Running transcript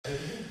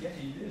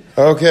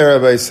Okay,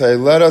 Rabbi say,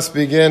 let us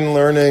begin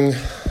learning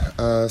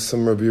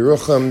some Rabbi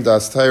Yerucham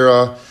Das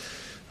Torah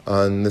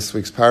on this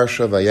week's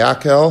Parsha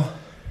Vayakel.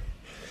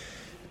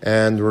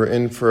 And we're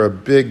in for a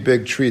big,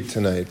 big treat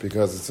tonight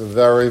because it's a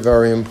very,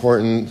 very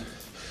important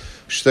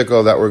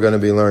shtickle that we're going to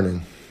be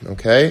learning.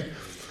 Okay?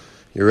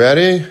 You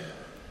ready?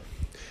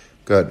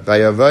 Good.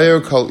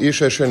 Vayavayu kol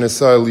isha asher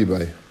nisa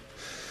libay.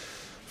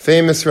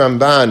 Famous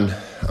Ramban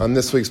on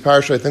this week's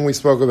Parsha. I think we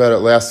spoke about it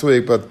last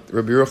week, but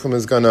Rabbi Yerucham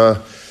is going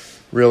to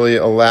really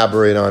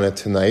elaborate on it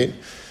tonight.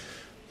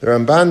 The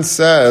Ramban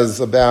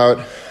says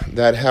about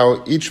that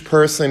how each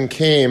person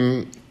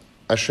came,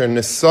 asher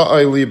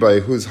nisa'ai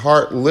libay, whose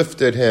heart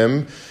lifted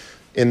him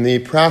in the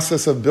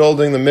process of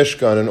building the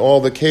Mishkan and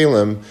all the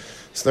Kalim.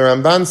 So the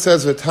Ramban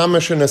says, V'tam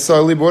asher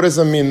nisa'ai libay, what does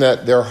it mean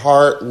that their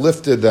heart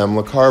lifted them,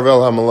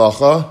 l'karvel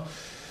hamalacha?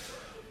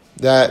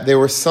 That they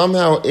were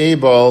somehow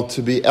able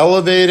to be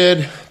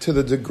elevated to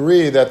the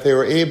degree that they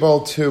were able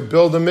to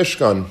build a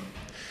Mishkan.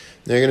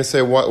 Now you're going to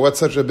say, what's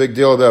such a big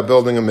deal about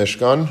building a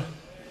Mishkan?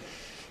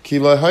 Ki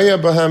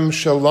lahaya bahem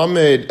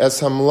shalamed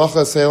es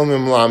hamlacha seil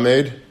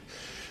mimlamed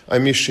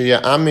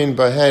amishiya amin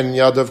bahen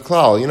yadav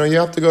klal. You know, you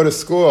have to go to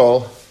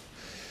school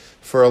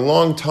for a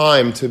long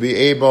time to be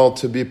able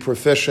to be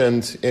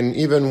proficient in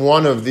even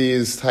one of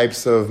these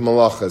types of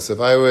malachas. If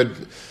I would,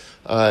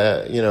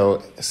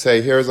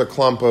 say, here's a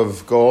clump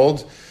of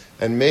gold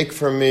and make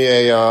for me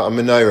a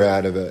menorah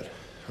out of it.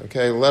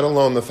 Okay, let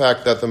alone the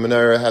fact that the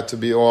menorah had to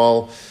be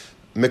all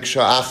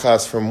miksha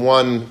achas from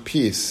one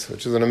piece,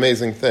 which is an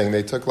amazing thing.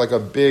 They took like a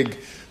big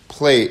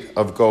plate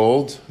of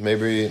gold,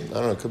 maybe, I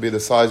don't know, it could be the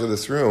size of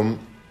this room,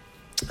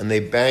 and they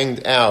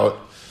banged out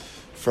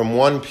from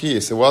one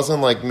piece. It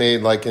wasn't like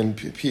made like in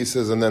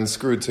pieces and then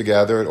screwed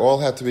together. It all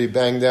had to be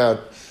banged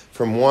out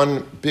from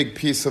one big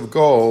piece of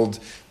gold,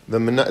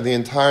 the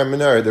entire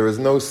menorah. There was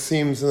no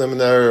seams in the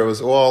menorah. It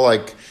was all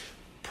like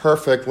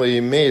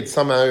perfectly made.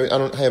 Somehow,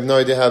 I have no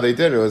idea how they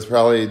did it. It was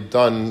probably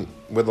done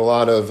with a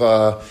lot of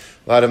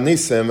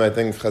nisim. I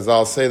think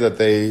Chazal say that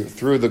they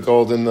threw the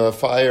gold in the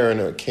fire and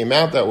it came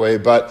out that way.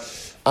 But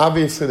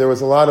obviously there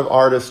was a lot of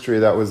artistry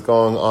that was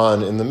going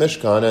on in the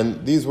Mishkan,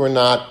 and these were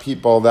not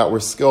people that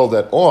were skilled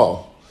at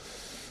all.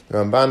 The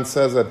Ramban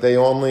says that they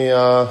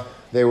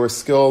were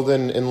skilled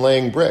in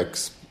laying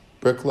bricks.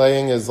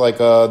 Bricklaying is like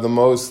the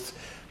most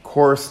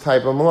coarse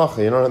type of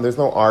malacha. There's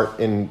no art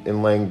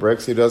in laying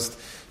bricks. You just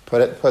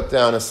put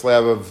down a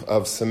slab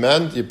of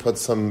cement, you put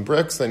some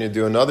bricks, then you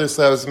do another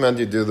slab of cement,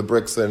 you do the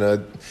bricks in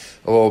a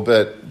little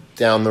bit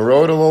down the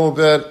road a little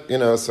bit,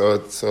 so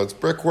it's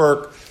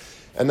brickwork.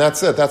 And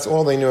that's it. That's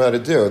all they knew how to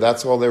do.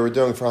 That's all they were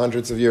doing for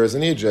hundreds of years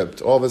in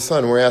Egypt. All of a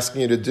sudden, we're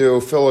asking you to do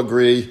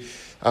filigree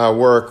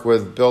work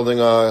with building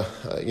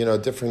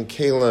different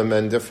kalim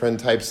and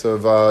different types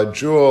of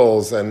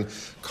jewels and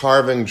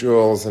carving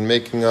jewels and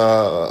making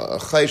a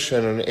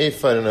chayshin and an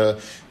ephod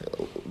and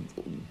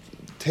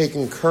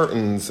taking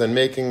curtains and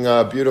making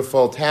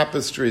beautiful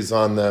tapestries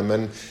on them.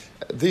 And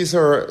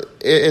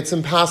it's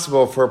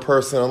impossible for a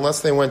person, unless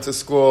they went to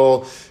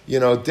school,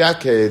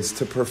 decades,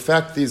 to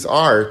perfect these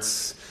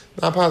arts.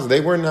 Not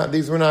possible.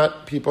 These were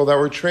not people that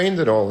were trained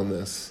at all in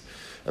this.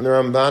 And the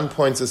Ramban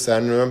points this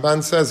out, and the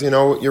Ramban says,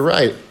 you're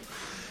right.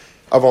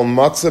 Aval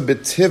matzah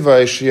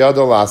b'tivai sheyad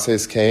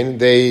alases kain.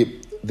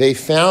 They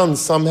found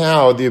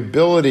somehow the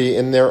ability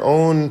in their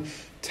own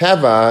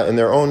teva, in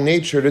their own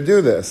nature, to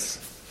do this.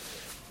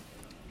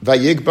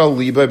 Vayigbal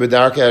libay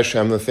b'darkei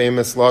Hashem, the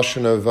famous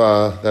lashon of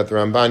that the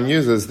Ramban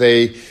uses.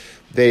 They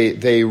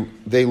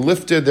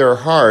lifted their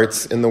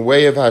hearts in the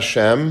way of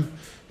Hashem,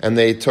 and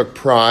they took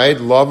pride.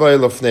 Lavai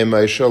lofnei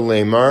Moshe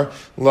lemar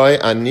lai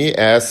ani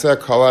asa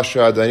kol asher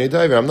adani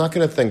davar. I'm not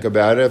going to think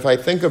about it. If I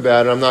think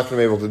about it, I'm not going to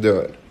be able to do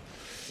it.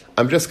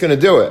 I'm just going to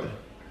do it.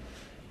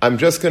 I'm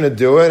just going to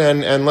do it,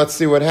 and let's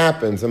see what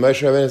happens. And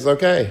Moshe Rabbeinu is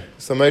okay.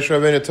 So Moshe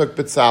Rabbeinu took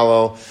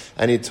Betzalel,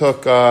 and he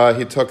took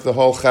the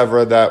whole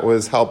chevra that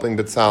was helping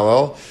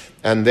Betzalel,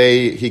 and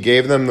he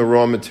gave them the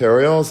raw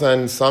materials,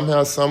 and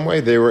somehow, some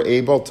way, they were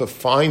able to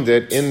find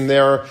it in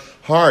their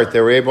heart.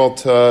 They were able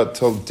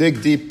to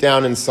dig deep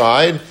down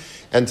inside,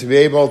 and to be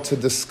able to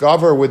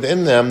discover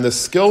within them the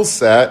skill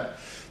set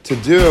to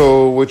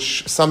do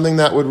something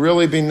that would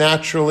really be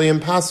naturally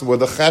impossible.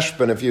 The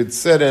cheshbon, if you'd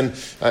sit and,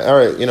 all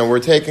right,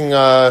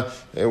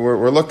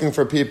 we're looking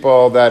for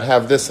people that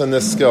have this and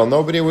this skill.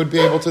 Nobody would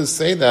be able to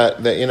say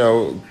that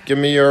give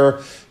me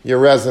your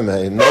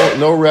resume.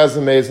 No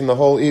resumes in the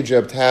whole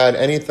Egypt had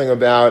anything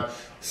about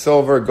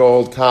silver,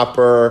 gold,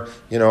 copper,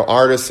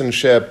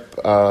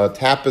 artisanship,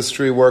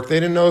 tapestry work.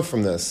 They didn't know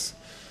from this.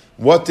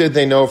 What did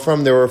they know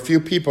from? There were a few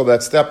people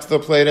that stepped to the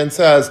plate and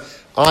says,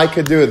 I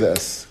could do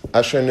this.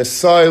 Asher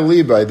nisai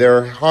libay.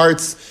 Their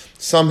hearts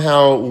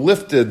somehow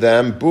lifted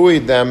them,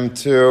 buoyed them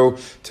to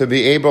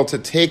be able to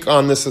take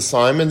on this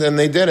assignment, and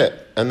they did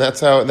it. And that's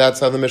how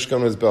the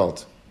Mishkan was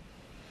built.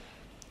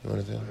 You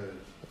want to do?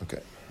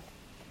 Okay.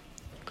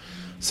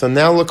 So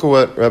now look at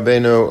what Rabbi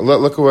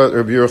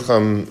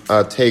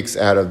Yerucham takes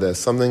out of this.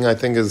 Something I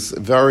think is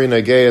very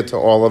nageya to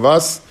all of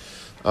us.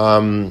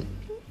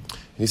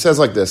 He says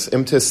like this: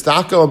 Im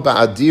tistakel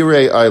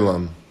ba'adirei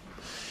olam.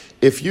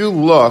 if you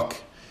look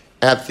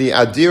at the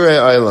Adirei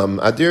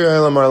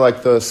Olam are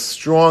like the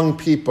strong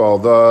people,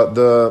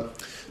 the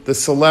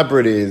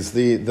celebrities,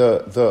 the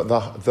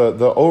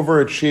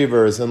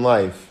overachievers in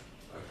life.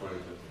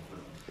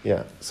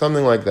 Yeah,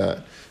 something like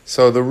that.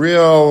 So the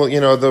real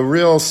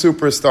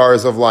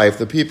superstars of life,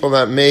 the people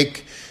that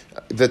make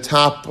the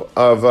top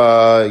of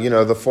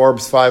the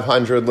Forbes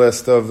 500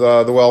 list of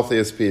the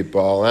wealthiest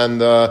people, and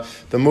the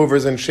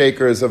movers and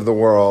shakers of the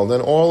world,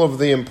 and all of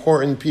the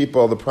important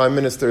people, the prime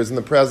ministers and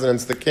the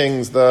presidents, the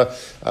kings, the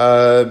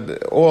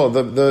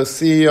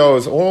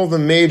CEOs, all the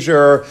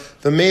major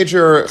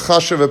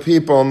chashuva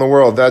people in the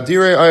world, the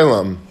Adirei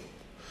Olam,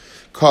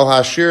 Kol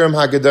Hashirim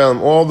Hagadolim,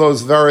 all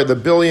those the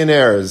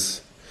billionaires.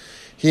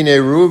 Hine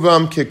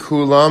Ruvam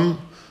Kekulam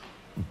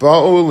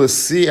Ba'u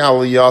L'si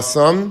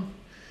Aliyasam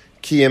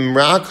Ki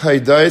Imrak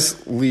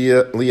Haidais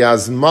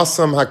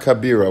Liazmasam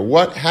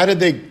Hakabira. How did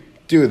they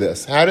do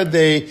this?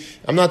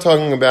 I'm not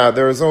talking about,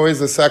 there was always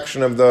a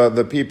section of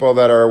the people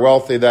that are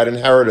wealthy that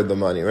inherited the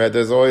money, right?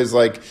 There's always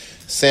like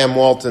Sam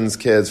Walton's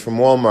kids from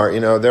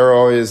Walmart, they're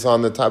always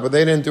on the top, but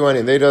they didn't do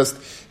anything. They just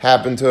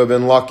happened to have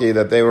been lucky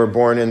that they were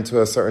born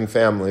into a certain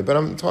family. But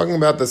I'm talking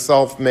about the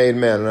self-made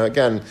man. And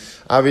again,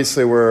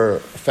 obviously we're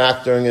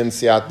factoring in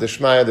Siyat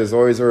Dishmaya. There's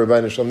always a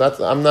Rabbeinu Shalom. I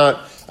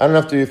don't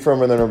have to be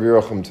firmer than Rabbi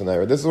Yerucham tonight.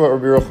 Right? This is what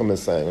Rabbi Yerucham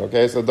is saying.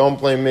 Okay, so don't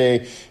blame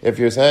me if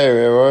you're saying,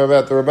 hey, what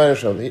about the Rabbeinu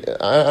Shalom?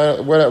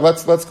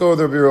 Let's go with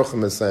what Rabbi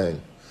Yerucham is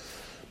saying.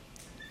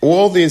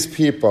 All these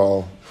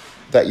people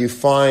that you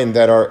find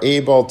that are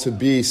able to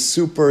be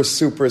super,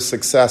 super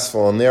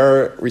successful in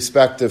their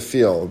respective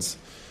fields,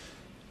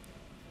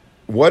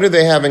 what do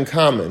they have in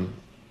common?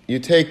 You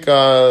take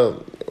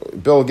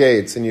Bill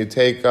Gates, and you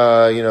take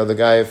the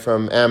guy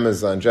from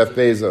Amazon, Jeff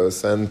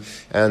Bezos,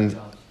 and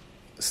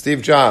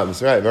Steve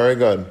Jobs, right? Very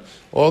good.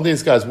 All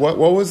these guys.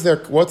 What's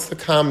the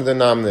common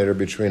denominator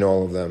between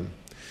all of them?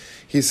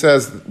 He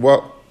says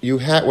what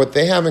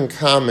they have in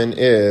common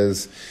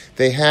is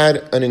they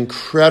had an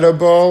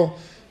incredible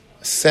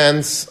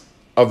sense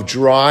of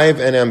drive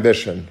and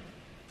ambition.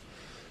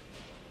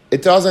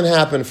 It doesn't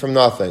happen from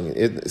nothing.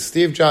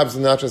 Steve Jobs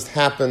did not just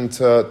happen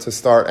to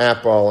start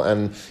Apple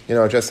and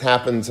just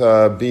happened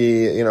to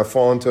be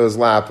fall into his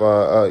lap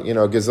a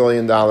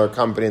gazillion-dollar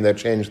company that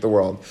changed the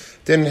world.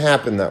 Didn't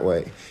happen that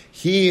way.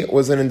 He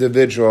was an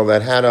individual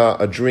that had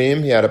a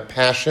dream. He had a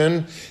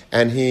passion,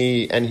 and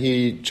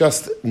he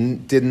just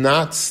did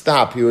not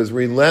stop. He was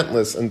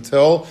relentless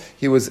until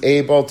he was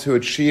able to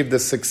achieve the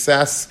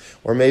success,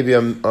 or maybe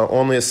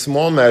only a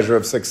small measure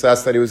of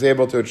success that he was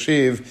able to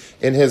achieve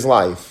in his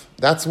life.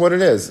 That's what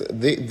it is.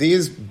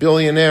 These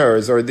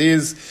billionaires, or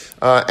these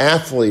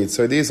athletes,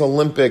 or these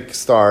Olympic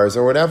stars,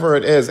 or whatever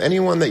it is,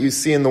 anyone that you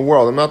see in the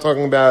world, I'm not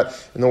talking about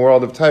in the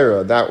world of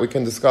Torah, that we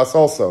can discuss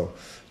also,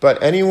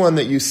 but anyone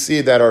that you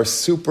see that are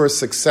super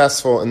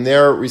successful in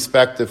their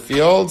respective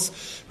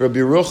fields, Rabbi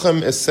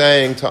Yerucham is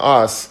saying to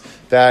us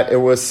that it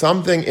was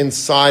something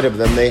inside of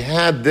them. They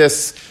had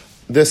this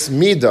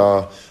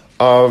midah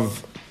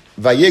of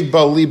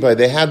Vayigba Liba.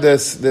 They had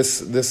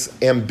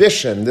this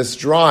ambition, this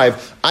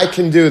drive. I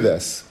can do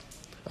this.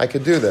 I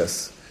could do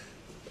this.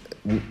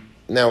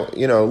 Now,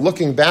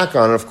 looking back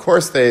on it, of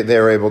course they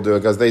were able to do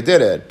it because they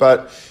did it.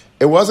 But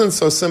it wasn't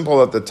so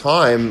simple at the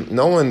time.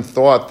 No one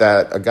thought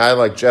that a guy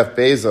like Jeff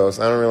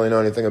Bezos, I don't really know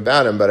anything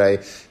about him, but I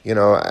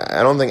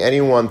don't think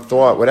anyone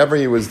thought, whatever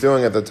he was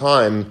doing at the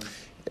time,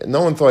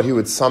 no one thought he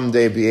would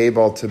someday be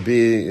able to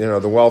be,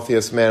 the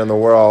wealthiest man in the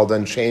world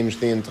and change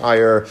the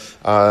entire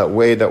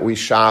way that we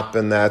shop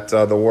and that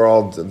the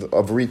world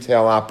of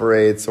retail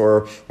operates,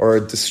 or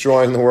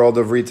destroying the world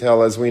of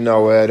retail as we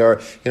know it.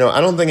 Or,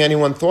 I don't think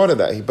anyone thought of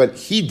that, but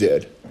he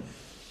did.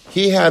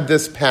 He had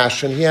this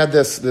passion, he had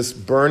this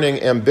burning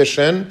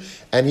ambition,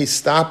 and he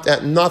stopped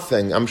at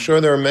nothing. I'm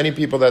sure there are many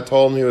people that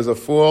told him he was a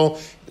fool,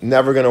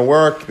 never going to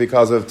work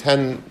because of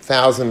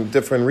 10,000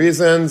 different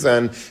reasons,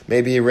 and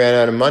maybe he ran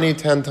out of money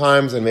 10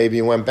 times, and maybe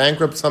he went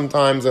bankrupt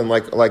sometimes, and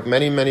like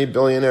many, many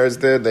billionaires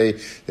did, they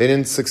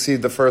didn't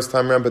succeed the first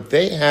time around, but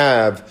they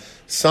have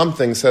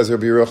something, says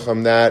Rabbi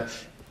Yerucham,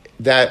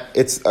 that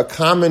it's a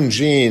common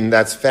gene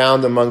that's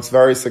found amongst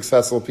very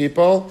successful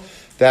people,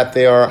 that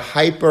they are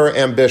hyper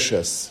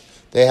ambitious.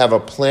 They have a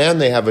plan,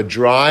 they have a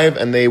drive,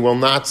 and they will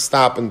not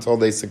stop until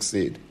they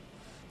succeed.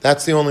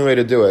 That's the only way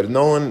to do it.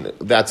 No one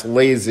that's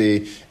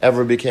lazy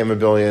ever became a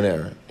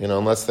billionaire,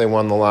 unless they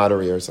won the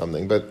lottery or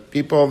something. But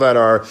people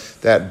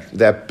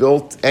that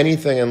built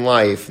anything in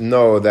life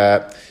know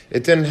that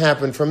it didn't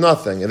happen from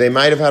nothing. They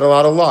might have had a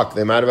lot of luck.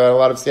 They might have had a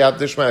lot of siyat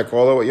dishmaya,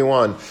 call it what you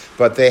want.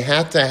 But they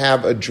had to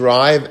have a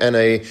drive and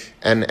a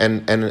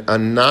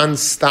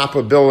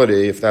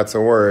non-stoppability, if that's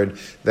a word,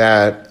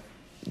 that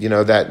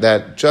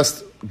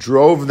just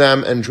drove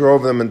them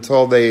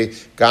until they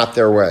got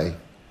their way.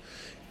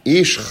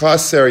 Ish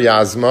chaser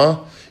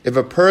yazma. If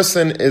a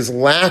person is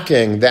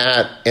lacking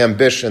that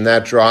ambition,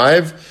 that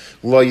drive,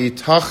 lo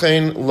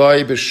yitachen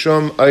lo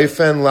b'shum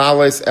ofen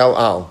lales el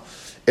al.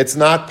 It's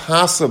not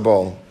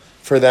possible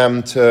for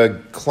them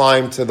to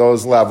climb to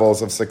those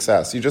levels of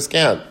success. You just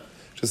can't.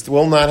 Just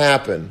will not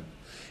happen.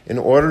 in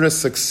order to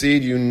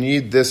succeed, you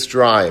need this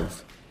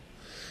drive.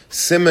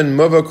 Siman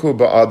muvaku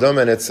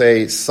ba'adam, and it's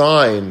a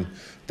sign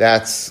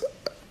that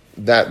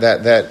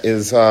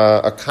is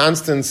a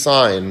constant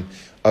sign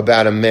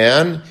about a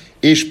man.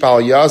 Ish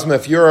bal yazma,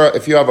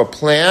 if you have a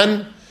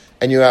plan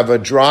and you have a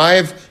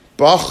drive,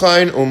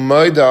 b'chain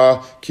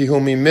u'moida ki hu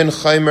mimin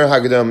chaymer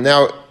hagdam.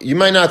 Now, you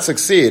might not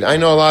succeed. I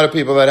know a lot of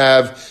people that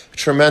have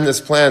tremendous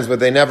plans, but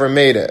they never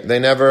made it. They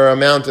never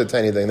amounted to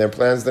anything. Their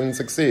plans didn't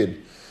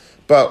succeed.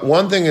 But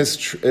one thing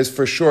is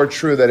for sure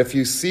true, that if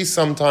you see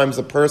sometimes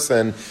a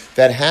person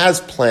that has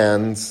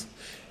plans,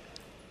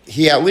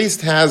 he at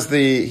least has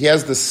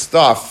the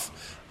stuff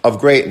of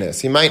greatness.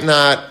 He might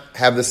not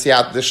have the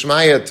siyat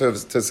d'shmaya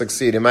to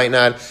succeed. He might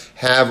not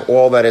have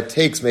all that it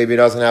takes. Maybe he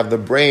doesn't have the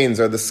brains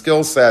or the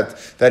skill set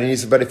that he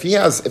needs. But if he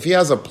has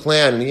a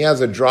plan and he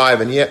has a drive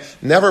and he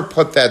never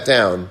put that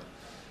down.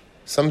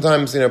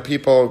 Sometimes,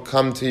 people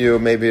come to you,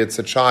 maybe it's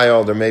a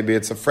child, or maybe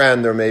it's a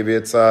friend, or maybe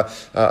it's a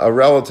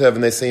relative,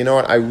 and they say, you know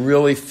what, I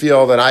really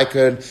feel that I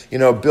could,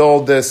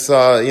 build this,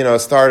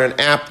 start an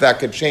app that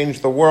could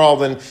change the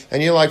world,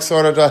 and you're like,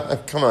 sort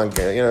of, come on,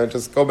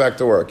 just go back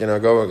to work,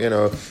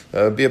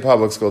 be a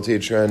public school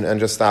teacher and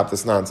just stop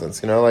this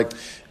nonsense,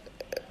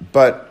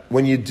 But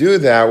when you do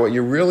that, what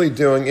you're really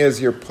doing is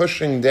you're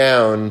pushing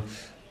down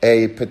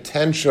a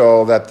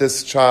potential that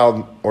this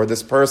child or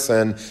this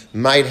person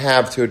might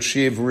have to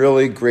achieve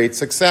really great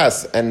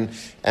success. And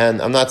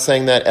I'm not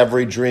saying that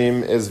every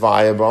dream is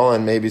viable,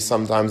 and maybe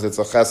sometimes it's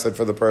a chesed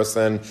for the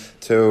person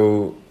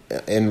to,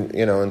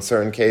 in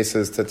certain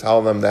cases, to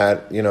tell them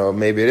that,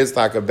 maybe it is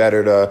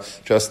better to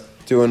just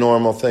do a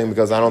normal thing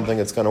because I don't think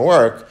it's going to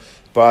work.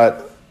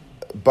 But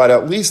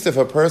at least if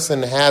a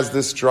person has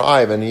this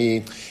drive and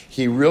he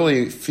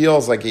really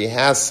feels like he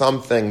has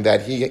something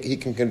that he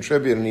can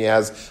contribute, and he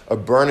has a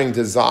burning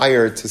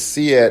desire to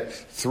see it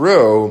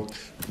through,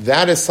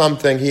 that is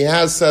something he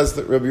has, says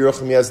that Rabbi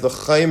Yerucham, he has the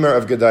chaymer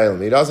of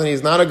Gedalim.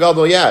 He's not a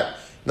gadol yet,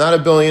 not a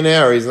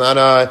billionaire, he's not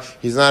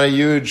a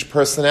huge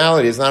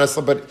personality,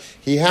 but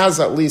he has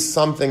at least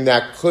something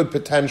that could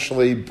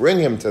potentially bring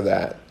him to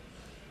that.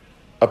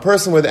 A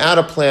person without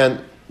a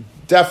plan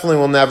definitely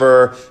will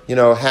never,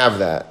 have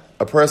that.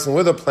 A person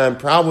with a plan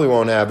probably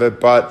won't have it,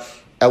 but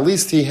at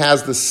least he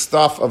has the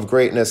stuff of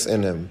greatness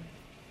in him.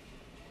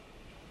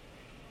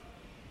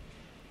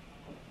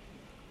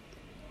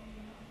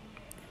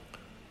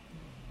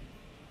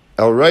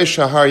 El Rei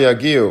Shahar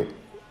Yagiu.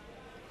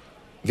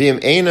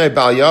 V'im einay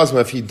bal yazma,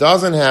 if he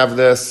doesn't have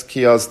this,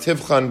 kiyaz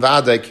tivchan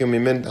vadei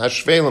kiumimin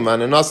hashvelim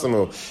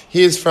ananasamu.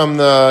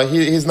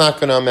 He's not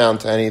going to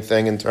amount to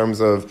anything in terms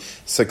of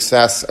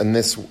success in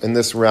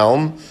this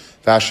realm.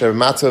 Vasher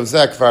matzav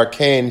zek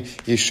varkain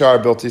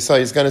yishar biltisai.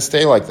 He's going to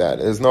stay like that.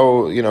 There's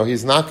no,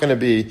 he's not going to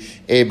be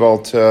able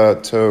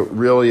to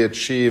really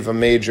achieve a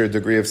major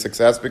degree of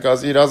success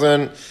because he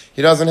doesn't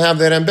have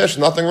that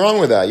ambition. Nothing wrong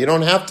with that. You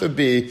don't have to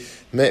be.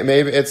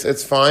 Maybe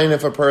it's fine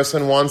if a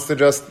person wants to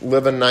just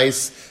live a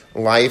nice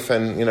life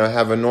and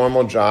have a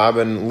normal job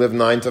and live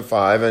 9 to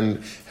 5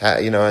 and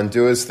and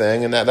do his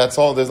thing, and that's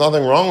all. There's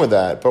nothing wrong with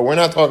that. But we're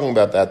not talking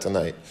about that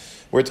tonight.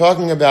 We're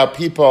talking about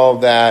people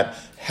that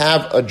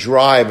have a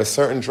drive, a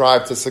certain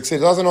drive to succeed. It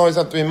doesn't always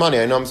have to be money.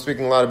 I know I'm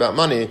speaking a lot about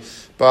money,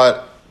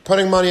 but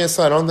putting money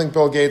aside, I don't think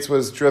Bill Gates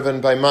was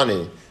driven by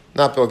money.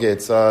 Not Bill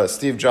Gates,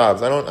 Steve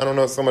Jobs. I don't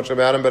know so much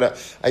about him,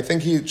 but I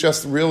think he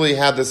just really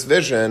had this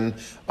vision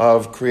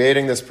of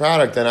creating this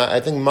product, and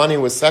I think money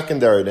was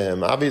secondary to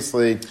him.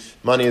 Obviously,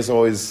 money is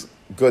always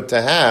good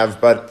to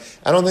have, but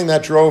I don't think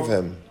that drove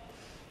him.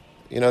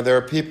 There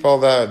are people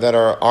that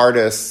are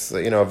artists.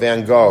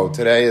 Van Gogh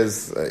today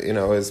is,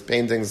 his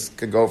paintings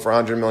could go for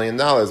 $100 million,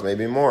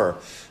 maybe more.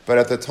 But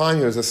at the time,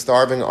 he was a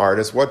starving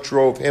artist. What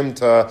drove him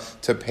to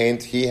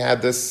paint? He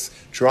had this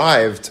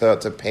drive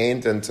to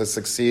paint and to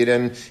succeed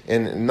in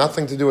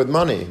nothing to do with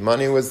money.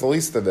 Money was the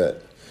least of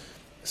it.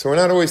 So we're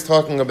not always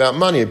talking about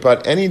money,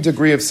 but any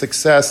degree of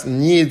success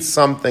needs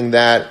something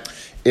that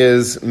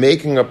is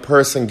making a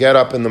person get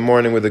up in the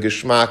morning with a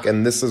geschmack,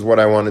 and this is what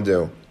I want to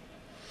do.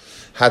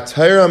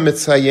 Hatayra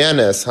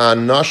mitzayenes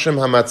ha'anashim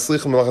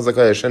ha'matzlichim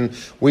l'chazakayish. And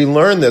we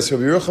learn this,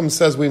 Rabbi Yerucham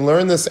says, we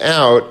learn this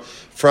out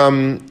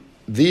from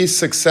these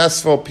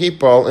successful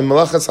people in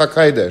Melechas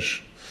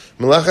HaKadosh,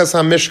 Melechas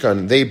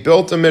HaMishkan. They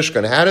built a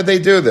Mishkan. How did they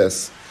do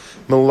this?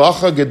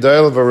 Melacha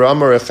Gedol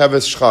V'Rama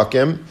Recheves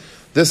Shchakim.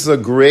 This is a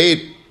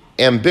great,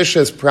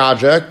 ambitious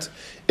project.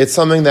 It's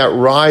something that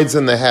rides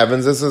in the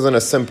heavens. This isn't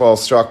a simple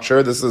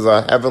structure. This is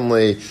a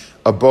heavenly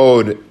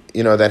abode,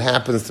 that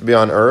happens to be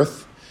on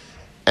earth.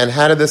 And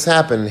how did this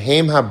happen?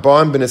 Haim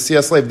Habam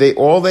B'Nesiyah Slave.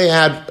 They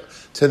had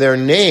to their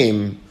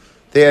name,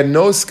 they had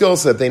no skill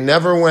set. They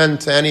never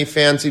went to any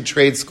fancy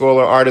trade school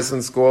or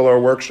artisan school or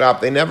workshop.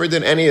 They never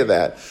did any of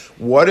that.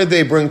 What did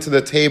they bring to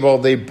the table?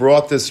 They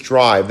brought this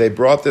drive. They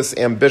brought this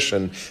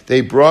ambition.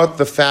 They brought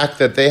the fact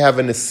that they have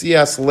a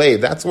Nesiyah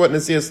Slave. That's what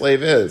Nesiyah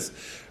Slave is.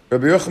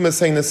 Rabbi Yerucham is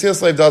saying Nesiyah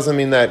Slave doesn't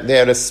mean that they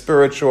had a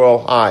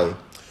spiritual high.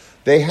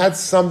 They had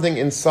something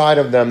inside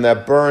of them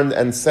that burned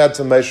and said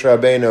to Moshe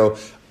Rabbeinu,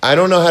 I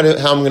don't know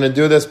how I'm going to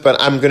do this, but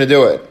I'm going to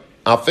do it.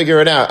 I'll figure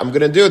it out. I'm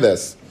going to do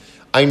this.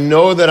 I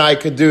know that I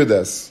could do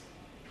this.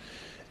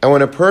 And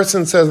when a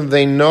person says that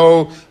they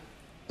know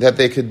that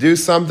they could do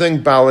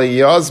something, Bali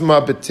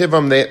Yazma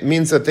B'tivam, that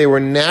means that they were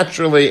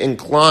naturally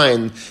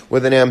inclined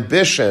with an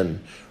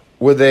ambition,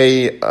 with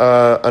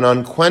an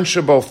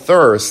unquenchable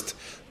thirst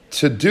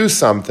to do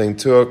something,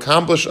 to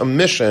accomplish a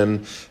mission.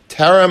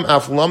 Taram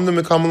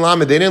aflamdu mikam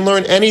lamed. They didn't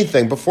learn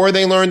anything before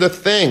they learned a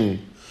thing.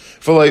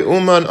 V'lei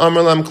uman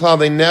amar lam klal.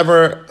 They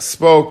never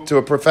spoke to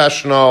a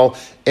professional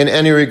in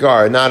any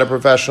regard. Not a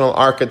professional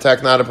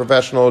architect, not a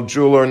professional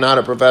jeweler, not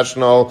a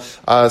professional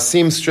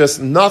seamstress,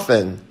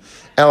 nothing.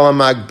 I will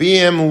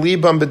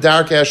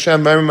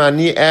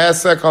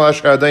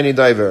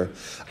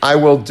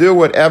do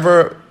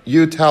whatever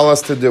you tell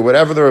us to do.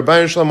 Whatever the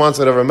Rebbeinu Shalom wants,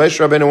 whatever Moshe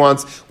Rabbeinu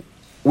wants,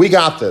 we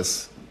got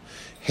this.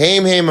 They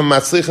were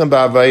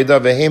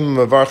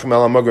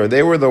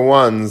the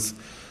ones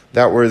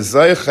that were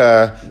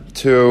zeicha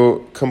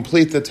to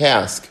complete the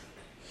task.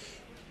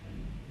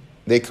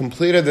 They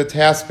completed the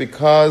task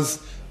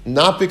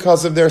not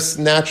because of their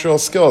natural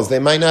skills. They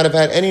might not have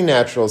had any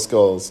natural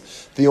skills.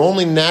 The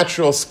only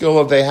natural skill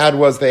that they had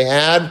was they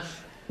had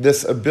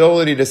this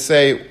ability to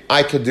say,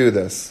 I could do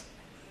this.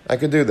 I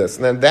could do this.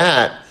 And then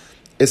that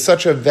is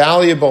such a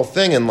valuable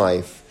thing in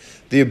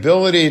life. The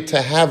ability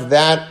to have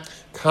that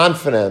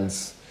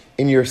confidence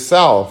in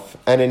yourself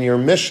and in your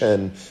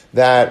mission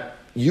that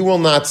you will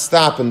not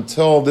stop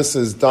until this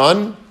is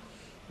done.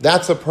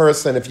 That's a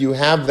person, if you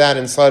have that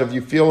inside, if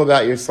you feel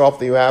about yourself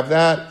that you have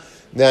that,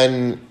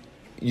 then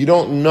you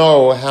don't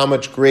know how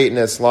much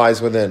greatness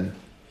lies within.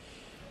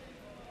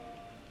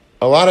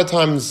 A lot of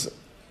times,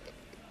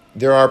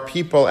 there are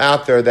people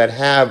out there that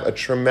have a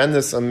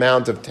tremendous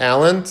amount of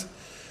talent,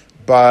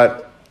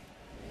 but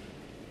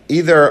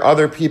either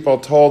other people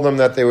told them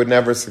that they would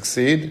never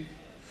succeed,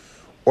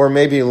 or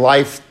maybe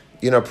life,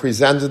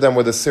 presented them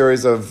with a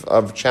series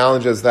of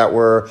challenges that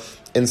were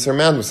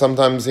insurmountable.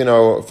 Sometimes,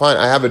 fine,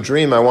 I have a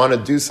dream, I want to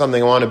do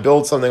something, I want to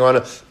build something,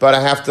 but I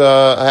have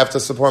to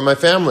support my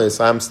family.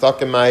 So I'm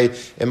stuck in my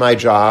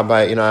job.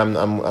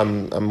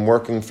 I'm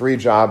working 3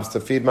 jobs to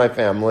feed my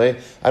family.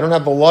 I don't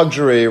have the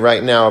luxury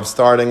right now of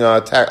starting a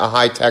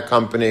high tech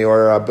company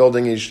or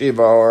building yeshiva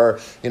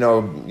or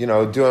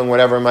doing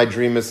whatever my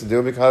dream is to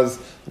do because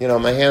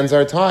my hands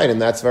are tied,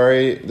 and that's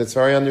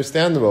very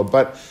understandable.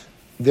 But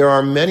there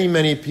are many,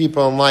 many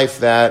people in life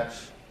that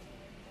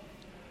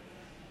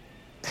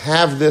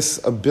have this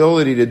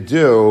ability to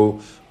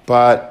do,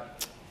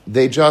 but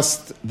they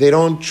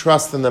don't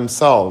trust in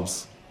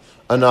themselves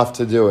enough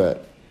to do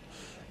it.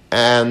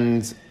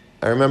 And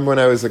I remember when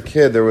I was a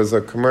kid, there was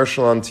a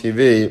commercial on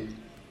TV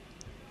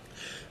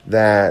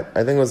that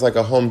I think it was like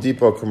a Home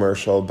Depot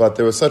commercial, but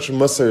there was such a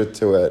musar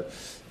to it.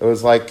 It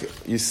was like,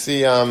 you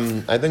see, I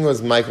think it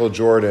was Michael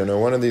Jordan or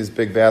one of these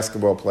big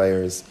basketball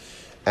players,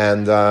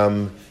 and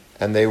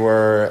they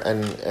were,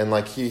 and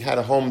like he had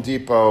a Home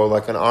Depot,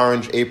 like an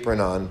orange apron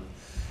on.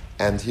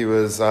 And he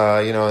was,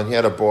 and he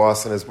had a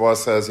boss, and his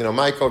boss says,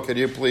 Michael, could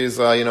you please,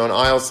 in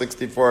aisle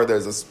 64,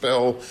 there's a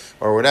spill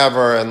or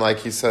whatever. And like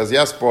he says,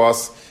 yes,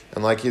 boss.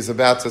 And like he's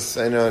about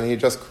to, and he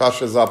just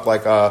crushes up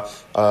like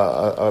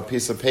a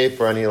piece of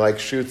paper, and he like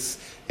shoots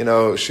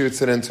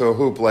it into a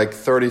hoop like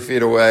 30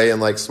 feet away,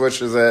 and like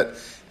swishes it,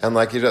 and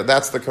like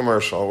that's the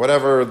commercial,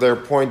 whatever their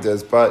point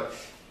is. But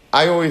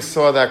I always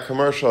saw that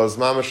commercial as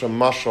mamash a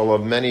mashal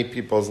of many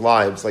people's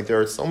lives. Like there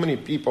are so many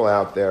people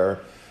out there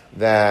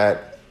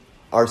that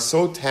are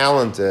so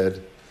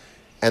talented,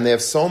 and they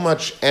have so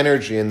much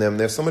energy in them,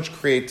 they have so much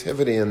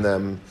creativity in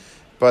them,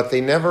 but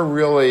they never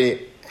really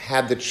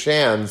had the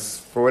chance,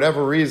 for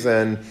whatever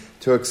reason,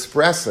 to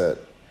express it.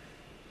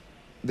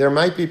 There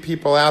might be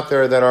people out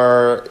there that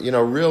are,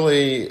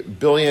 really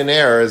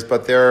billionaires,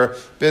 but they're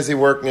busy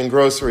working in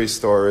grocery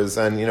stores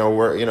and,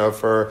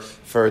 for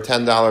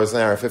 $10 an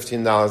hour, $15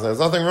 an hour. There's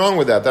nothing wrong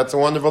with that. That's a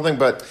wonderful thing,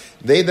 but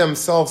they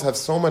themselves have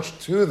so much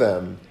to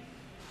them.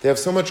 They have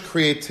so much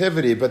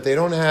creativity, but they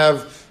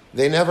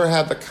never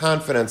had the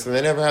confidence and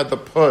they never had the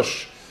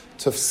push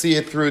to see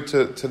it through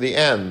to the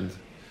end.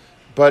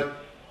 But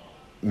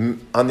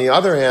on the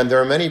other hand,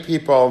 there are many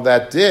people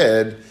that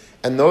did,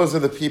 and those are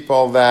the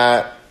people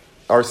that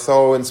are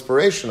so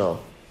inspirational.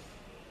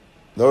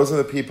 Those are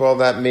the people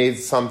that made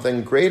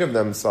something great of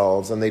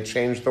themselves and they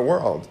changed the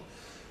world.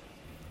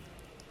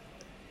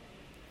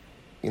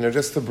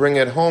 Just to bring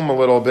it home a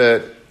little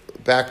bit,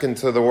 back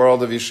into the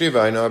world of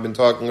yeshiva. I know I've been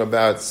talking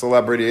about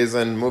celebrities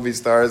and movie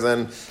stars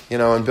and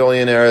and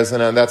billionaires,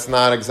 and that's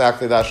not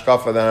exactly the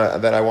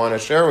hashkafa that I want to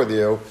share with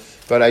you.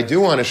 But I do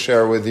want to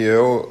share with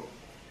you.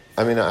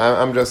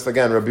 I'm just,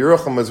 again, Rabbi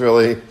Yerucham was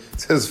really,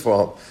 it's his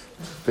fault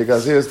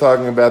because he was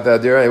talking about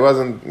that deer. He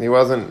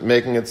wasn't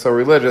making it so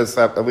religious,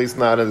 at least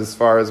not as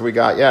far as we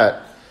got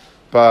yet.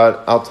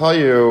 But I'll tell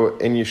you,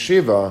 in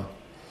yeshiva,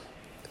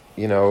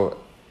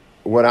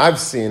 what I've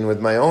seen with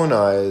my own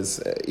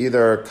eyes,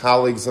 either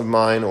colleagues of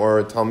mine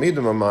or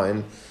talmidim of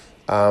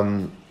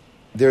mine,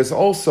 there's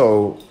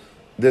also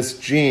this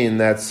gene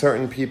that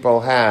certain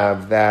people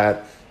have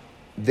that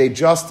they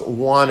just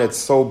want it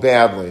so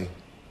badly.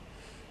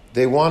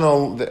 they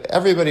want to.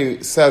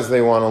 Everybody says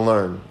they want to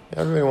learn.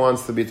 Everybody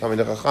wants to be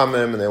Talmidei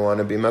Chachamim, and they want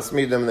to be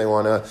Masmidim. They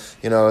want to,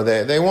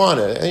 they want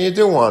it, and you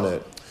do want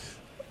it.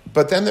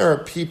 But then there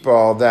are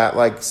people that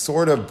like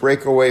sort of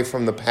break away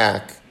from the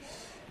pack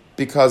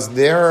because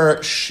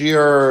their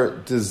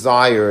sheer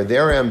desire,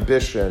 their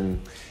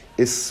ambition,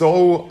 is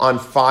so on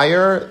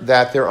fire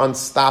that they're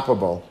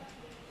unstoppable,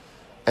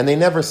 and they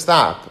never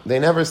stop. They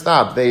never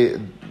stop. They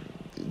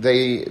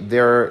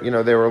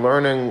were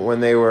learning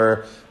when they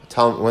were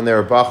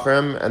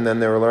Bachrim, and then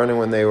they were learning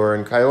when they were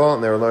in Kailul,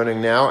 and they were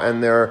learning now,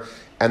 and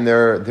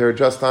they're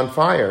just on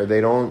fire. They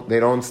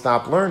don't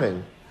stop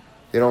learning.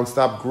 They don't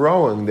stop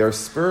growing. They're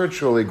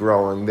spiritually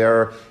growing.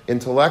 They're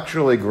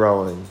intellectually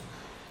growing,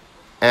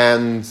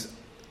 and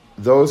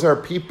those are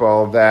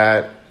people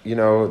that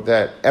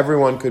that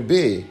everyone could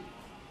be.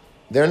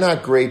 They're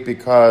not great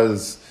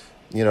because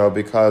they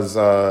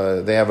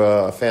have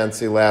a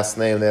fancy last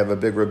name. They have a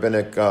big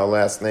rabbinic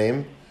last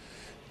name.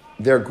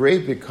 They're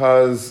great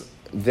because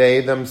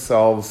they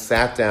themselves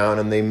sat down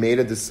and they made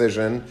a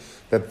decision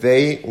that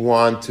they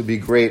want to be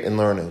great in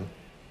learning.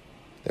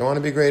 They want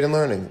to be great in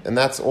learning. And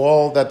that's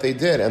all that they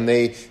did. And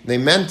they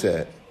meant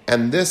it.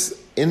 And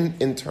this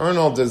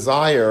internal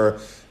desire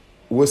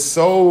was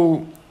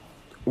so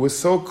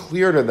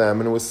clear to them,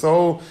 and it was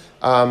so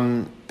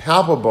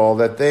palpable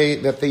that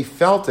they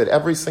felt it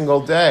every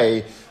single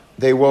day.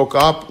 They woke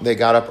up, they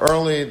got up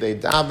early, they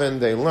davened,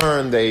 they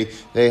learned, they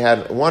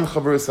had one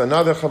chavrusa,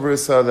 another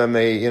chavrusa, then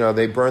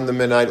they burned the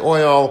midnight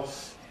oil.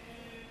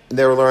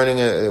 They were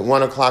learning at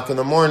 1 o'clock in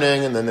the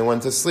morning, and then they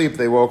went to sleep.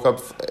 They woke up,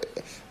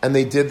 and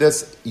they did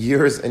this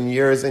years and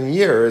years and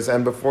years,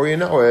 and before you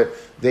know it,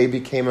 they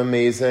became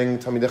amazing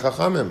Talmidei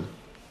Chachamim.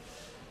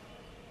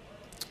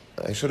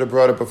 I should have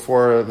brought it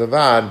before the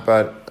Vad,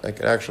 but I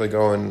could actually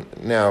go in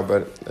now,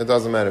 but it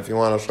doesn't matter. If you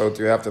want, I'll show it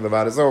to you after the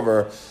Vad is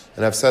over.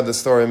 And I've said this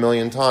story a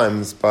million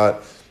times,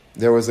 but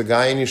there was a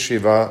guy in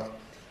yeshiva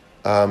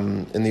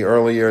in the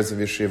early years of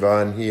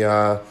yeshiva, and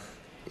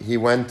he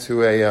went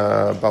to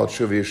a Baal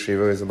Tshuva yeshiva. He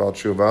was a Baal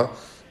Tshuva,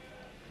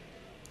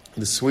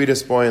 the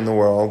sweetest boy in the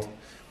world,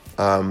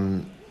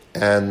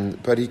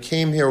 but he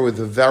came here with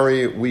a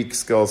very weak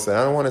skill set.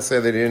 I don't want to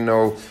say that he didn't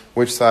know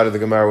which side of the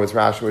Gemara was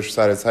Rashi, which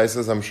side is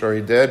Taisus. I'm sure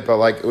he did, but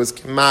it was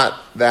kemat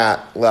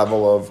that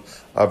level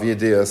of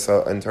Yediyah,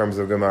 so in terms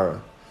of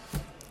Gemara.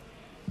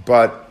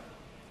 But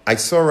I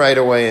saw right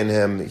away in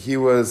him, he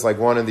was like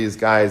one of these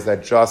guys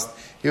that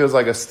he was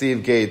like a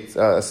Steve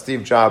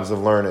Jobs of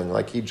learning.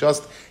 Like he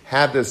just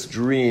had this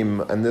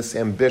dream and this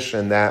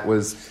ambition that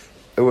was,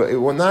 it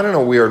was not in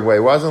a weird way.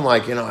 It wasn't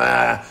like,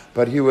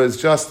 but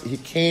he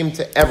came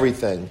to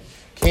everything.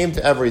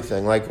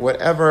 Like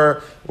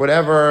whatever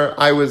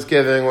I was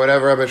giving,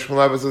 whatever Rabbi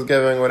Shmulevitz was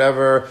giving,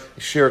 whatever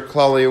Shir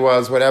Klali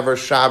was, whatever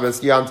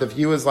Shabbos, Yom Tov,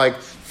 he was like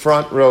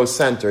front row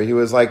center. He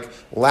was like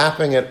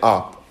lapping it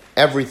up.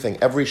 Everything,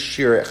 every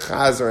shir,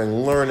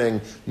 chazering,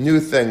 learning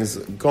new things,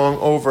 going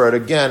over it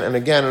again and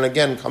again and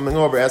again, coming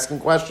over, asking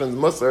questions,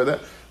 musar,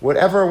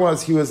 whatever it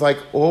was, he was like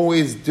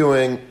always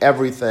doing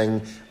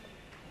everything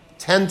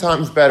 10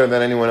 times better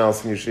than anyone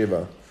else in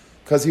yeshiva.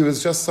 Because he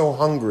was just so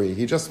hungry.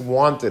 He just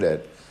wanted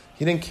it.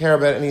 He didn't care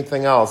about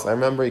anything else. I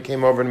remember he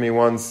came over to me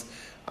once,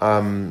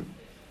 it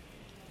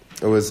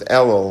was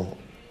Elul,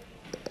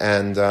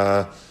 and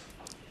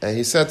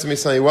he said to me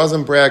something. He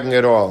wasn't bragging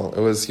at all.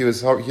 He was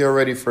here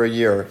already for a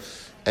year,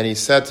 and he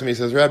said to me, he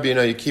says, Rabbi,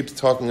 you keep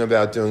talking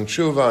about doing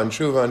tshuva and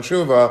tshuva and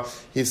tshuva.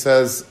 He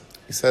says,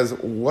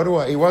 what do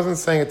I? He wasn't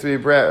saying it to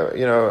be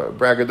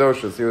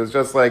braggadocious. He was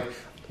just like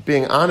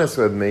being honest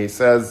with me. He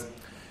says,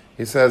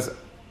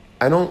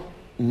 I don't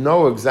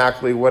know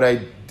exactly what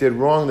I did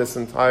wrong this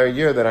entire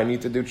year that I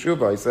need to do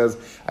tshuva. He says,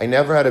 I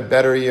never had a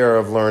better year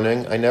of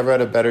learning. I never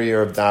had a better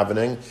year of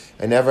davening.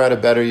 I never had a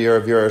better year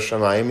of Yireh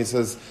Shamayim. He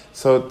says,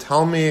 so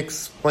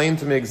explain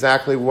to me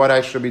exactly what I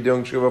should be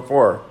doing tshuva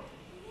for.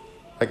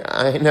 Like,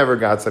 I never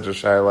got such a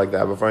shayla like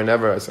that before. I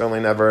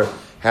certainly never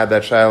had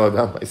that shayla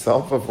about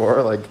myself before,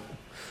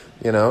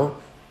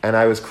 and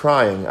I was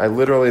crying.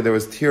 There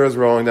was tears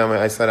rolling down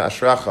I said,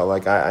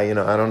 Ashracha, I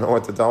don't know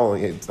what to tell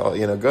you.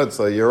 Good,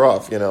 so you're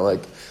off,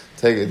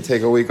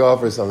 take a week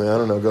off or something. I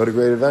don't know, go to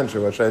Great Adventure.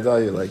 What should I tell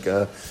you?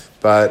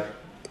 But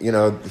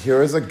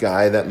here is a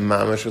guy that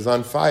mamash was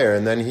on fire.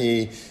 And then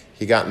he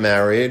got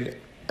married,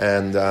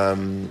 and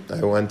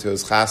I went to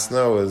his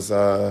chasna. It was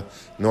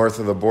north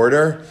of the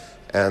border,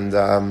 and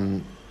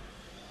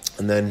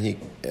then he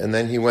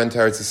went to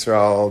Eretz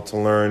Yisrael to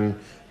learn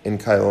in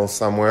Kailul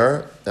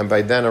somewhere, and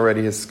by then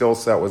already his skill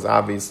set was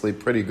obviously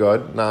pretty good.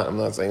 I'm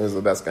not saying he was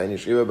the best guy in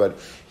yeshiva, but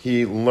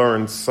he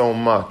learned so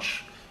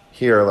much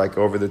here,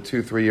 over the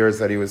 2-3 years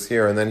that he was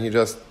here, and then he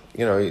just,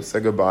 he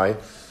said goodbye.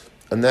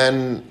 And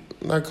then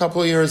a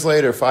couple of years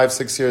later,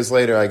 5-6 years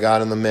later, I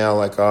got in the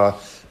mail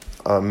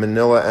a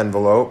manila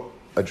envelope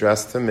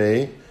addressed to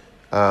me,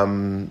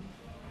 and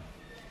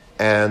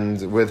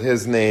with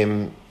his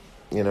name,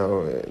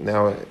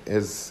 now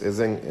his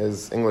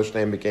English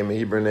name became a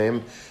Hebrew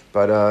name,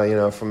 but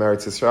from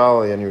Eretz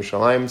Yisrael in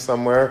Yerushalayim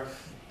somewhere,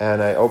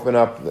 and I open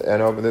up,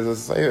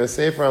 there's a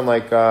sefer on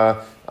like, on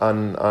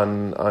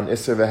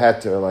Isser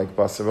V'Heter, like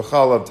Basar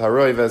V'Chalav,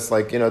 Taroives,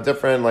 like,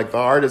 different, like the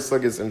hardest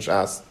sugis in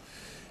Shas.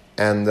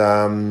 And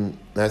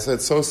I said,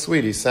 it's so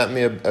sweet. He sent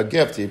me a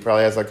gift. He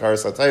probably has like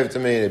Haras HaTayv to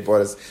me. He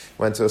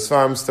went to a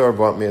farm store,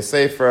 bought me a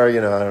sefer. I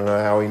don't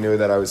know how he knew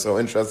that I was so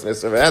interested in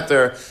Isser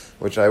V'Heter,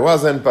 which I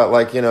wasn't, but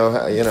like,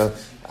 I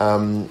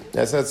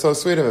said, it's so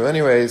sweet of him.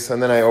 Anyways,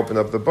 and then I opened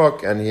up the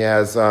book, and he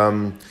has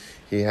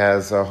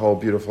a whole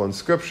beautiful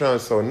inscription. It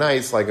was so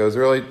nice. Like, it was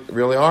really,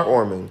 really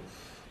heartwarming.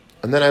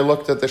 And then I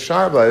looked at the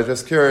Sharbla. I was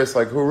just curious,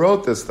 like, who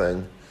wrote this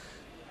thing?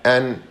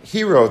 And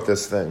he wrote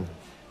this thing.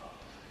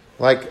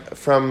 Like,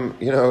 from,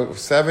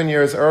 7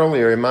 years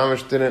earlier,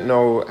 Imamish didn't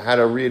know how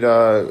to read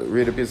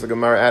a piece of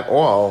Gemara at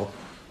all.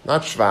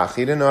 Not Shvach.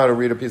 He didn't know how to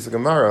read a piece of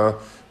Gemara.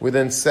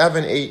 Within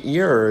 7-8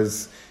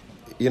 years,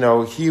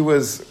 he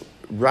was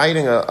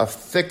writing a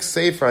thick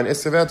sefer on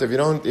Isser V'Heter.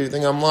 If you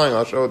think I'm lying,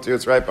 I'll show it to you.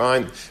 It's right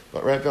behind me.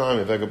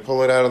 If I could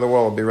pull it out of the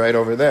wall, it'll be right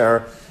over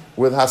there.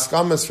 With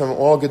haskamas from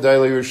all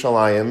Gedolei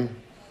Yerushalayim,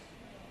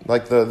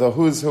 like the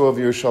who's who of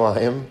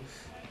Yerushalayim,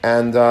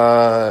 and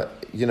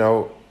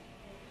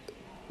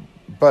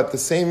but the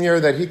same year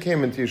that he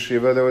came into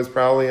yeshiva, there was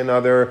probably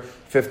another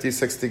 50,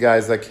 60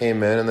 guys that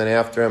came in, and then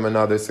after him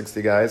another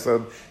 60 guys.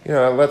 So,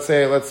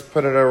 let's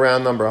put it at a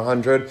round number,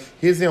 100.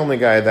 He's the only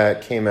guy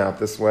that came out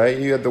this way.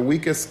 He had the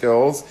weakest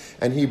skills,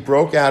 and he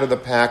broke out of the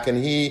pack,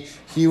 and he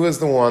was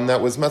the one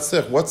that was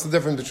matzich. What's the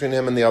difference between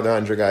him and the other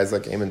 100 guys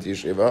that came into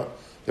yeshiva?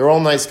 They're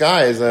all nice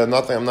guys. I'm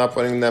not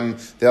putting the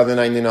other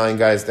 99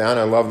 guys down.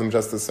 I love them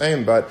just the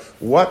same. But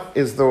what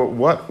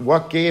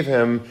gave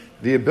him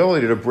the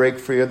ability to break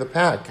free of the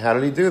pack? How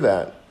did he do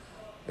that?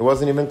 It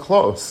wasn't even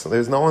close.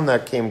 There's no one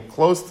that came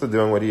close to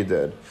doing what he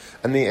did.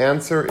 And the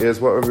answer is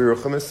what Rabbi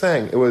Yerucham is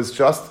saying. It was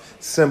just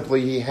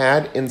simply he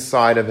had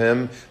inside of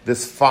him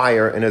this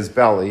fire in his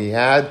belly. He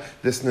had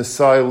this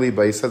Nesai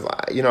Liba. He says,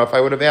 if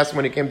I would have asked him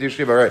when he came to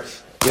Yeshiva, all right,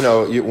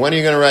 when are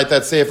you going to write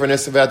that sefer in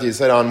Isser V'Heter? He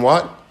said, on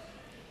what?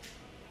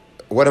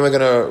 What am I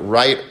going to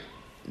write?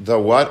 The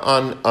what?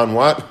 On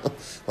what?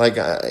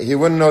 He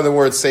wouldn't know the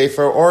word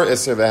sefer or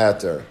Isser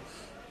V'Heter.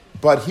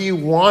 But he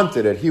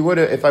wanted it. He would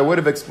have, if I would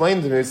have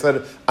explained to him, he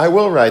said, I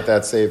will write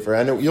that sefer,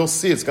 and you'll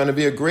see it's going to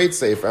be a great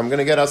sefer. I'm going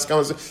to get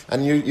haskamas,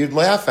 and you'd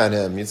laugh at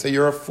him. You'd say,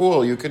 you're a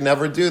fool. You could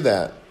never do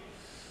that.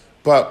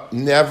 But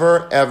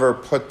never, ever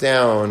put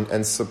down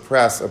and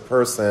suppress a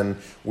person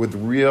with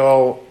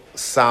real,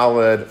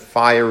 solid,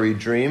 fiery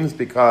dreams,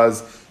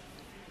 because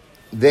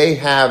they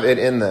have it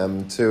in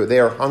them they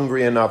are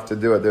hungry enough to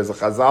do it. There's a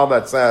chazal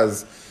that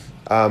says,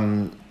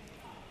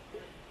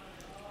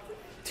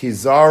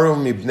 Tizaru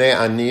mibnei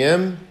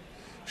aniyim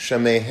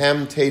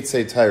shemehem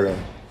teitzei Torah,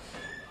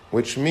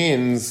 which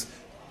means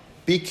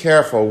be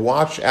careful,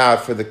 watch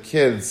out for the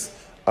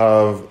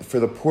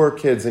poor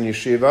kids in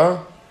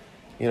yeshiva.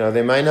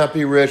 They might not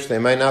be rich, they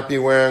might not be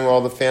wearing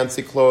all the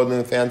fancy clothing,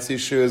 the fancy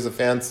shoes, the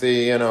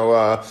fancy,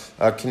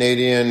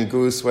 Canadian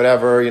goose,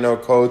 whatever,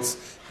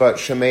 coats, but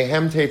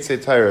shemehem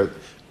teitzei Torah.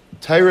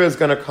 Torah is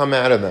going to come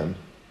out of them.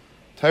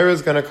 Torah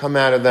is going to come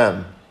out of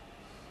them.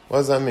 What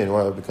does that mean?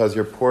 Well, because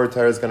your poor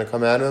Torah is going to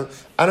come out of them?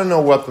 I don't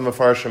know what the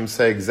Mefarshim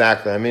say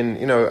exactly. I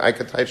mean, I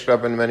could touch it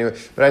up in many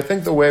ways. But I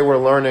think the way we're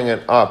learning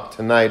it up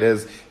tonight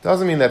it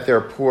doesn't mean that they're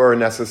poor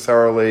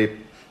necessarily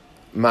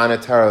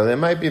monetarily. They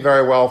might be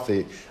very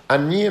wealthy.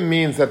 Aniyah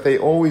means that they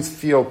always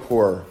feel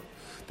poor.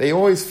 They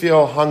always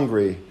feel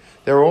hungry.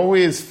 They're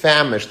always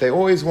famished. They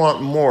always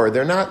want more.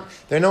 They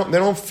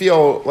don't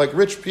feel like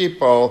rich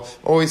people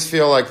always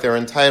feel like they're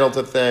entitled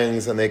to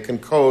things and they can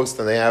coast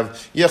and they have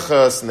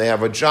yichus and they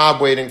have a job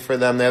waiting for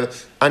them.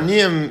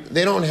 Aniyim,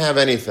 they don't have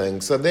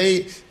anything. So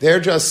they're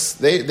just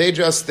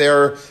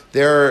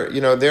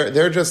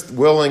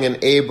willing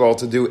and able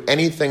to do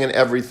anything and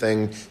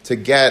everything to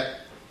get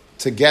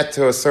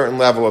to a certain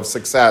level of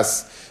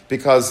success,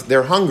 because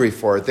they're hungry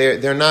for it.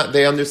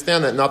 They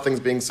understand that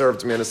nothing's being served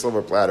to me on a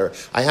silver platter.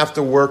 I have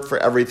to work for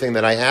everything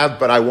that I have,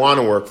 but I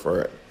want to work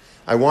for it.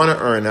 I want to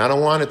earn it. I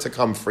don't want it to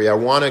come free. I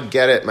want to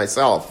get it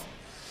myself.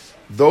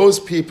 Those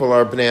people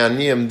are Bnei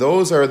Aniyim.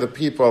 Those are the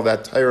people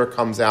that Torah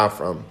comes out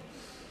from.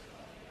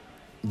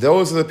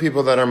 Those are the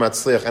people that are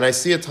Matzliach. And I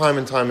see it time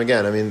and time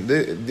again. I mean,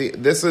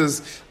 this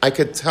is, I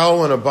could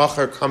tell when a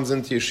Bachar comes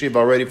into yeshiva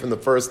already from the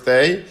first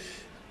day.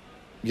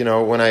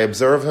 When I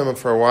observe him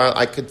for a while,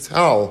 I could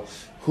tell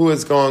who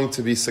is going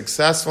to be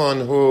successful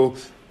and who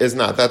is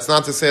not. That's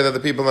not to say that the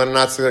people that are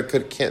not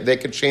successful, they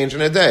could change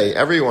in a day.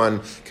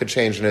 Everyone could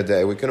change in a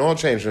day. We can all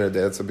change in a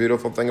day. That's a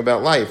beautiful thing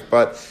about life.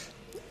 But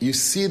you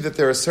see that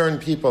there are certain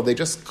people, they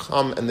just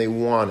come and they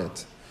want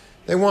it.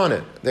 They want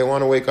it. They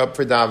want to wake up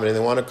for davening. They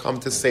want to come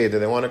to Seder.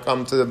 They want to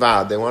come to the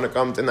Vad. They want to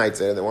come to Night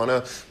Seder. They want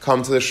to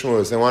come to the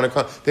Shmuz. They want to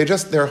come.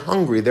 They're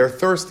hungry. They're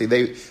thirsty.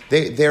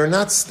 They're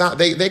not stop.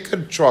 They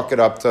could chalk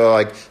it up to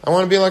like, I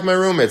want to be like my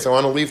roommates. I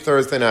want to leave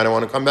Thursday night. I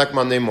want to come back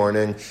Monday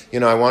morning.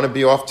 I want to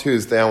be off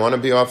Tuesday. I want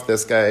to be off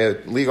this guy.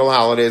 Legal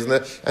holidays.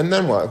 And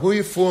then what? Who are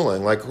you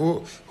fooling? Like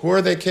who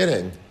are they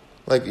kidding?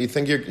 Like you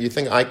think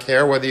I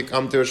care whether you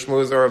come to a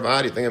Shmuz or a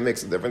Vad? You think it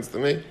makes a difference to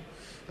me?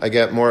 I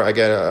get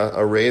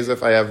a raise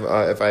if I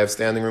have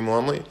standing room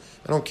only.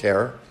 I don't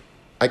care.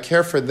 I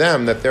care for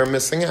them that they're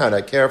missing out.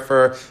 I care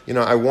for,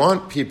 I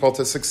want people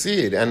to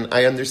succeed. And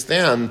I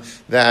understand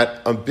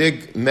that a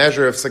big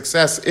measure of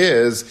success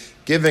is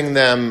giving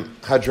them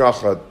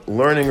hadracha,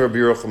 learning Rabbi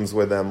Yerucham's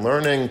with them,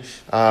 learning,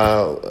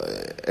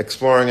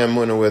 exploring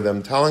Emunah with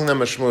them, telling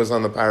them a shmuz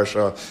on the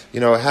parsha,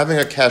 having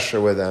a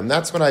kesher with them.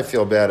 That's what I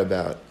feel bad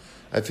about.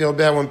 I feel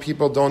bad when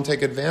people don't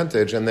take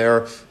advantage and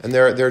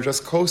they're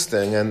just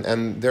coasting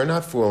and they're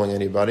not fooling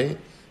anybody.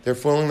 They're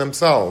fooling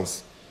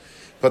themselves.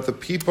 But the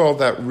people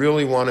that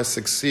really want to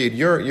succeed,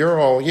 you're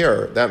all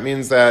here. That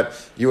means that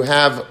you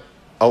have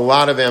a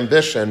lot of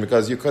ambition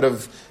because you could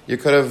have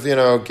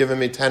given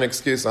me 10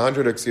 excuses,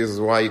 100 excuses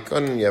why you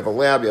couldn't. You have a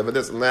lab, you have a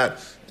this and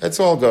that. It's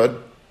all good.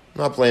 I'm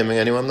not blaming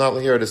anyone. I'm not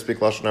here to speak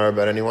Lashon Hara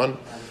about anyone.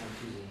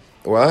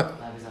 What?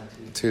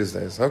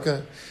 Tuesdays.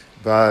 Okay.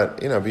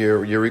 But, you're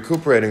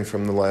recuperating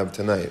from the lab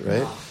tonight,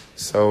 right?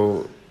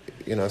 So,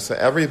 so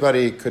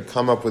everybody could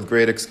come up with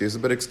great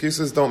excuses, but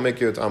excuses don't make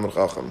you a Talmid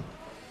Chacham.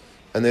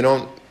 And they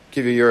don't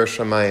give you Yiras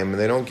Shamayim, and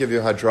they don't give you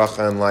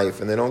Hadracha in life,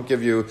 and they don't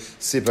give you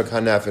Sipak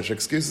HaNefesh.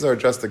 Excuses are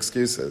just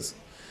excuses.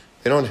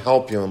 They don't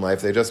help you in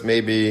life. They just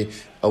maybe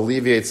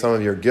alleviate some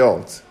of your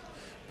guilt.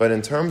 But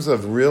in terms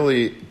of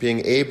really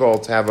being able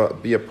to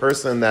be a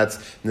person that's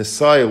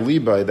Nisai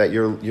Liba, that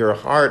your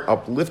heart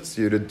uplifts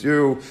you to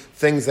do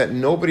things that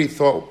nobody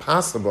thought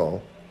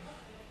possible,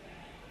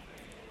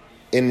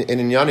 in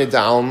Inyani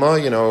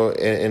Da'alma,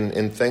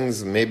 in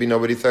things, maybe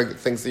nobody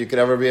thinks that you could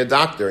ever be a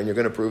doctor, and you're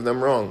going to prove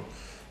them wrong.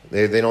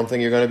 They don't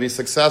think you're going to be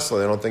successful.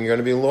 They don't think you're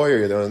going to be a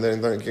lawyer. They don't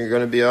think you're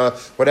going to be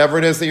whatever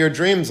it is that your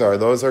dreams are.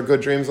 Those are good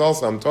dreams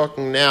also. I'm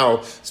talking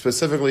now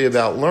specifically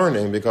about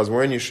learning because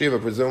we're in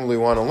yeshiva, presumably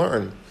want to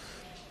learn.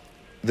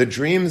 The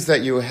dreams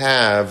that you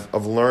have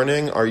of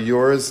learning are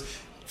yours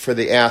for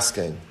the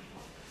asking.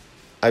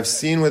 I've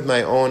seen with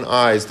my own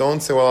eyes. Don't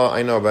say, well,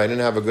 I know, but I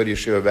didn't have a good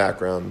yeshiva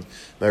background.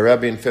 My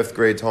Rebbe in 5th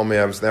grade told me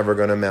I was never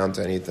going to amount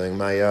to anything.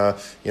 My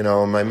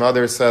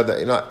mother said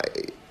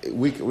that,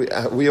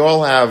 we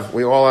all have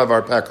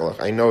our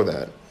pekelach. I know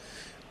that,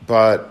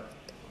 but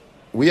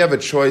we have a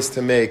choice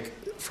to make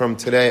from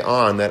today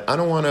on. That I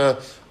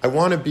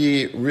want to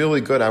be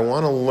really good. I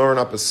want to learn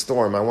up a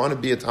storm. I want to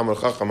be a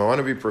Talmid Chacham. I want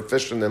to be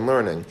proficient in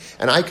learning,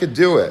 and I could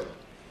do it.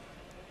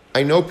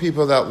 I know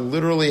people that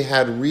literally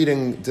had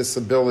reading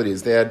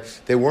disabilities.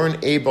 They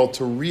weren't able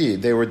to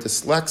read. They were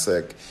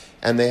dyslexic,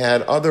 and they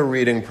had other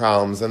reading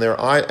problems, and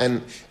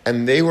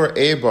they were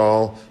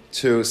able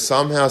to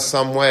somehow,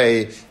 some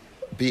way,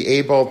 be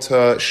able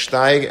to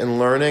steig in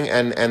learning,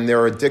 and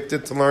they're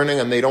addicted to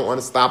learning, and they don't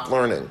want to stop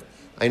learning.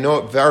 I know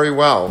it very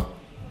well.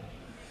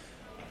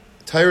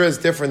 Torah is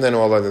different than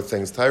all other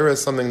things. Torah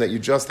is something that you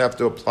just have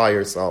to apply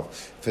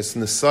yourself. If it's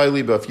Nisai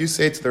Liba, if you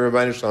say to the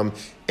Rebbeinu Shalom,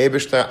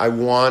 Eibishter, I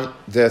want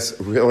this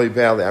really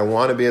badly. I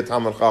want to be a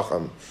Talmid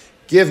Chacham.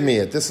 Give me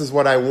it. This is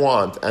what I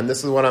want, and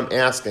this is what I'm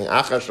asking.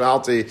 I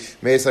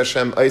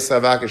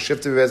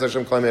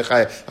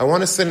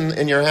want to sit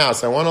in your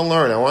house. I want to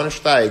learn. I want to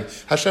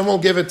steig. Hashem will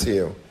give it to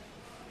you.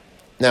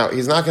 Now,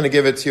 He's not going to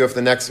give it to you if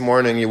the next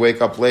morning you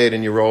wake up late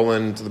and you roll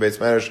into the Beis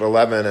Medrash at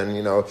 11 and,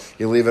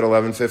 you leave at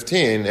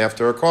 11:15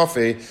 after a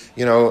coffee.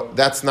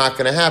 That's not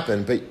going to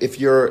happen. But if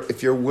you're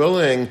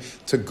willing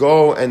to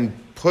go and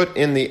put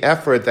in the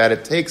effort that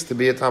it takes to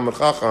be a Talmid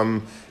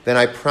Chacham, then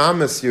I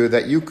promise you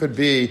that you could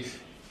be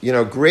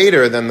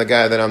greater than the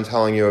guy that I'm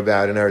telling you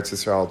about in Eretz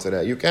Yisrael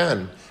today. You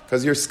can.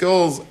 Because your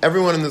skills,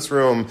 everyone in this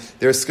room,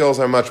 their skills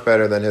are much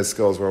better than his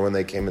skills were when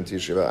they came into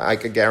yeshiva. I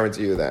could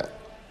guarantee you that.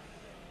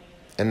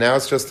 And now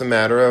it's just a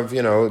matter of,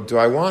 do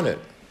I want it?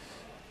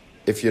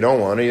 If you don't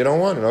want it, you don't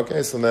want it.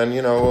 Okay, so then,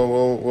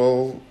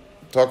 we'll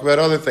talk about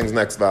other things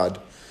next VOD.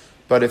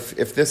 But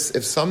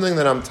if something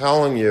that I'm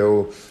telling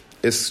you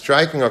is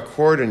striking a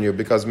chord in you,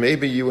 because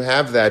maybe you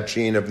have that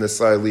gene of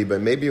Nisai Liba,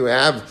 maybe you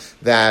have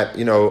that,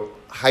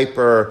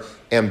 hyper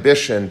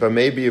ambition, but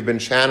maybe you've been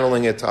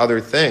channeling it to other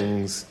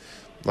things,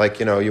 like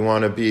you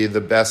want to be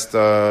the best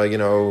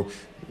Tetris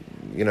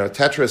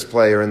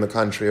player in the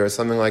country or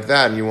something like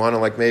that, and you want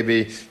to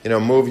maybe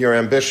move your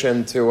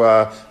ambition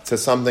to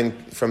something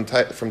from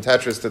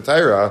Tetris to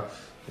Torah.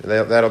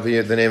 That'll be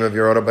the name of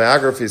your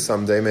autobiography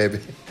someday, maybe.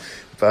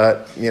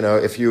 But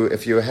if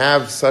you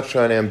have such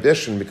an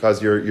ambition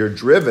because you're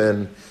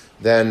driven,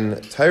 then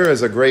Torah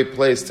is a great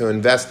place to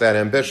invest that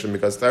ambition,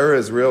 because Torah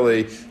is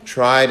really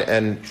tried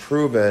and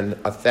proven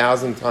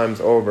 1,000 times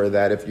over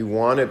that if you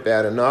want it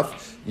bad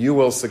enough, you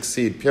will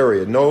succeed,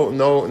 period.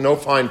 No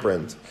fine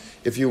print.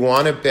 If you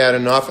want it bad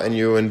enough and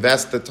you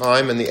invest the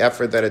time and the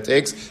effort that it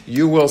takes,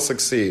 you will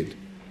succeed.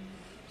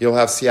 You'll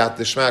have siyat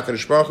d'shma.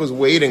 HaKadosh Baruch Hu is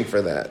waiting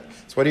for that.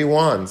 It's what He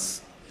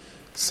wants.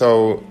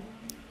 So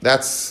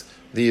that's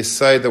the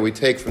aside that we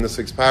take from the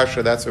 6th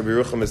parsha. That's what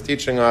Rabbi Yerucham is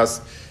teaching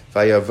us.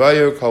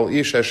 Vayavayu kol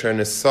ish asher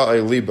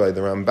nisa'ei liba,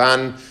 the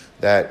Ramban,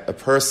 that a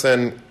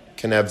person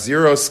can have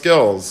zero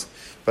skills,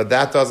 but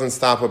that doesn't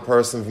stop a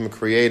person from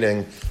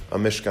creating a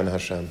Mishkan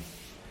Hashem.